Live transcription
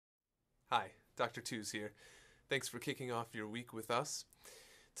Hi, Dr. Twos here. Thanks for kicking off your week with us.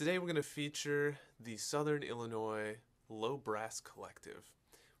 Today we're going to feature the Southern Illinois Low Brass Collective,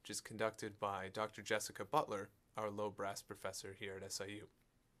 which is conducted by Dr. Jessica Butler, our low brass professor here at SIU.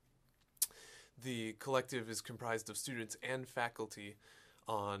 The collective is comprised of students and faculty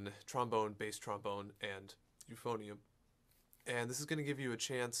on trombone, bass trombone, and euphonium. And this is going to give you a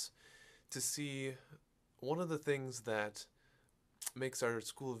chance to see one of the things that makes our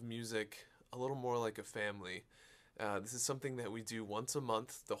School of Music a little more like a family. This is something that we do once a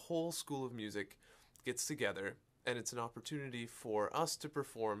month. The whole School of Music gets together, and it's an opportunity for us to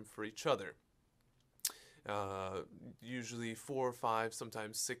perform for each other. Usually 4 or 5,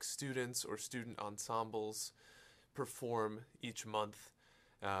 sometimes 6 students or student ensembles perform each month.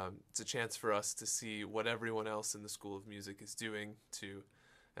 It's a chance for us to see what everyone else in the School of Music is doing to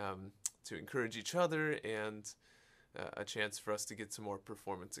encourage each other, and a chance for us to get some more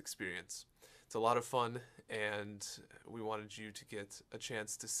performance experience. It's a lot of fun, and we wanted you to get a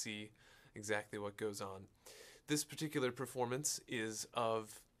chance to see exactly what goes on. This particular performance is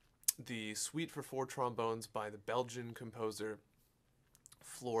of the Suite for 4 Trombones by the Belgian composer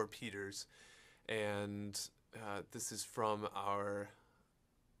Floor Peters, and this is from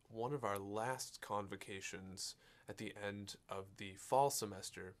one of our last convocations at the end of the fall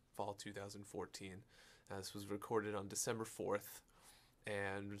semester, fall 2014. This was recorded on December 4th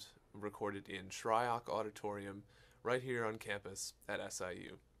and recorded in Shryock Auditorium right here on campus at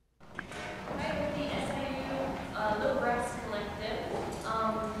SIU. Hi, we're the SIU Low Brass Collective.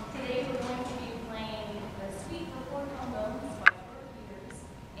 Today we're going